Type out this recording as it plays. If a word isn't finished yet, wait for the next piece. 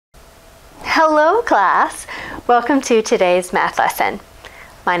Hello class, welcome to today's math lesson.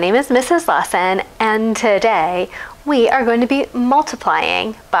 My name is Mrs. Lawson and today we are going to be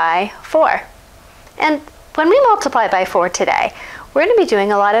multiplying by 4. And when we multiply by 4 today, we're going to be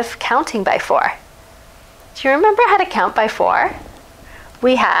doing a lot of counting by 4. Do you remember how to count by 4?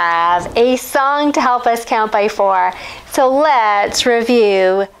 We have a song to help us count by 4, so let's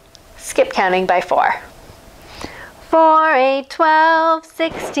review skip counting by 4. 4, 8, 12,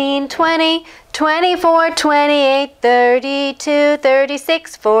 16, 20, 24, 28, 32,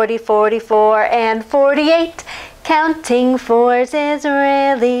 36, 40, 44, and 48. Counting 4s is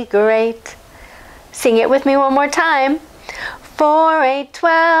really great. Sing it with me one more time. 4, 8,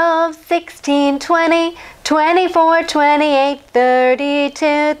 12, 16, 20, 24, 28,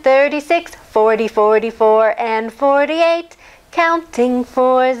 32, 36, 40, 44, and 48. Counting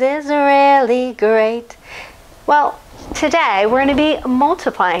 4s is really great. Well, today we're going to be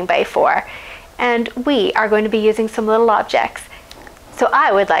multiplying by 4, and we are going to be using some little objects. So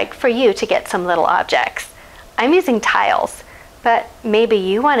I would like for you to get some little objects. I'm using tiles, but maybe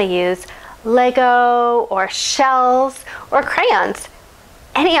you want to use Lego or shells or crayons.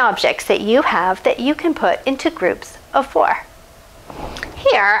 Any objects that you have that you can put into groups of 4.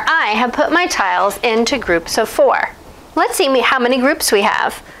 Here I have put my tiles into groups of 4. Let's see how many groups we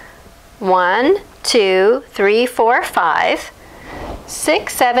have. 1, 2, 3, 4, 5,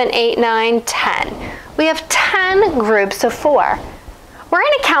 6, 7, 8, 9, 10. We have 10 groups of 4. We're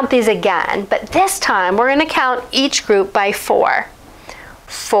going to count these again, but this time we're going to count each group by 4.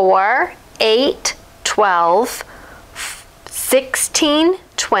 4, 8, 12, 16,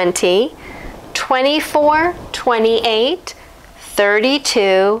 20, 24, 28,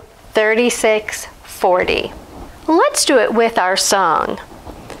 32, 36, 40. Let's do it with our song.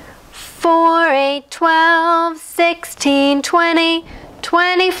 4, 8, 12, 16, 20,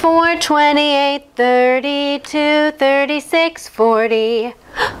 24, 28, 32, 36, 40.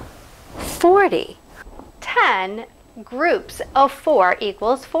 40. 10 groups of 4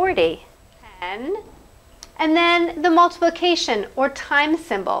 equals 40. 10. And then the multiplication or times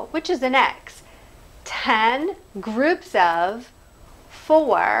symbol, which is an X. 10 groups of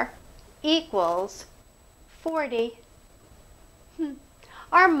 4 equals 40.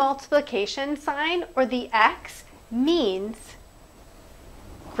 Our multiplication sign, or the X, means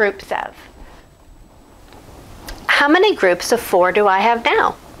groups of. How many groups of 4 do I have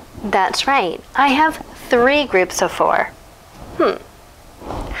now? That's right, I have 3 groups of 4.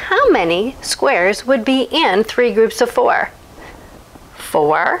 How many squares would be in 3 groups of 4?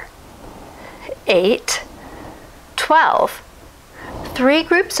 4, 8, 12. 3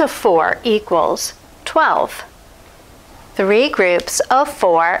 groups of 4 equals 12. 3 groups of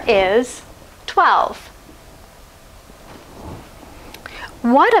 4 is 12.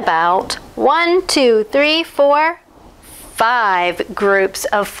 What about 1, 2, 3, 4, 5 groups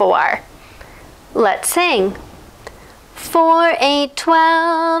of 4? Let's sing. 4, 8,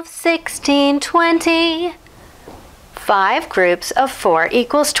 12, 16, 20. 5 groups of 4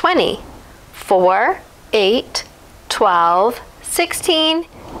 equals 20. 4, 8, 12, 16,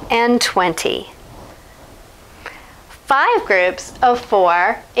 and 20. 5 groups of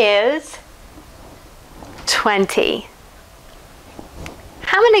 4 is 20.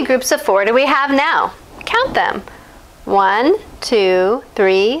 How many groups of 4 do we have now? Count them. 1, 2,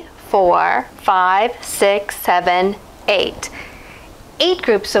 3, 4, 5, 6, 7, 8. 8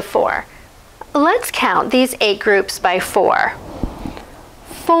 groups of 4. Let's count these 8 groups by 4.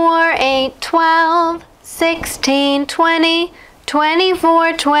 4, 8, 12, 16, 20,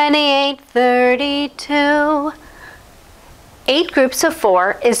 24, 28, 32. 8 groups of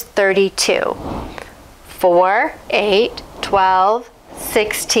 4 is 32. 4, 8, 12,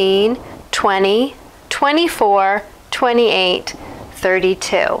 16, 20, 24, 28,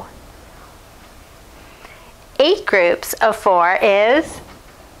 32. 8 groups of 4 is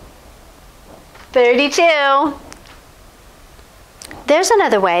 32. There's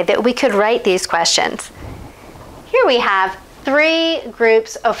another way that we could write these questions. Here we have 3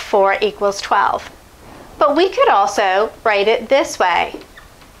 groups of 4 equals 12. But we could also write it this way.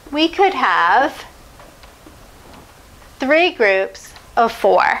 We could have 3 groups of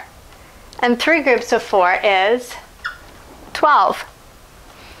 4. And 3 groups of 4 is 12.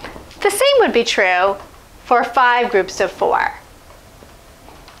 The same would be true for 5 groups of 4.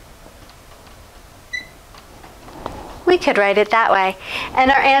 We could write it that way.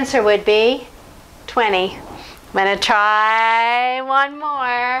 And our answer would be 20. I'm going to try one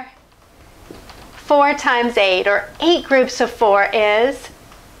more. 4 times 8, or 8 groups of 4 is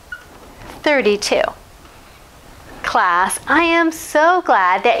 32. class, I am so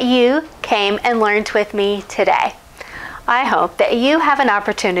glad that you came and learned with me today. I hope that you have an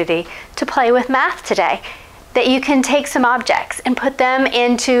opportunity to play with math today, that you can take some objects and put them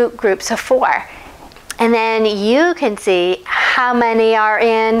into groups of 4. And then you can see how many are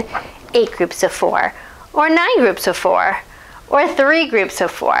in 8 groups of 4, or 9 groups of 4, or 3 groups of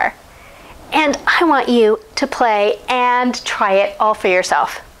 4. And I want you to play and try it all for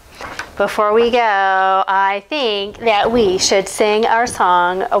yourself. Before we go, I think that we should sing our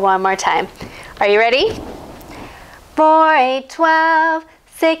song one more time. Are you ready? 4, 8, 12,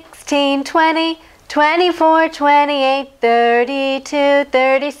 16, 20, 24, 28, 32,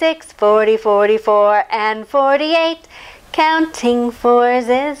 36, 40, 44, and 48. Counting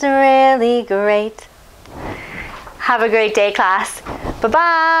 4s is really great. Have a great day, class.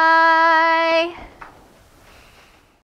 Bye-bye.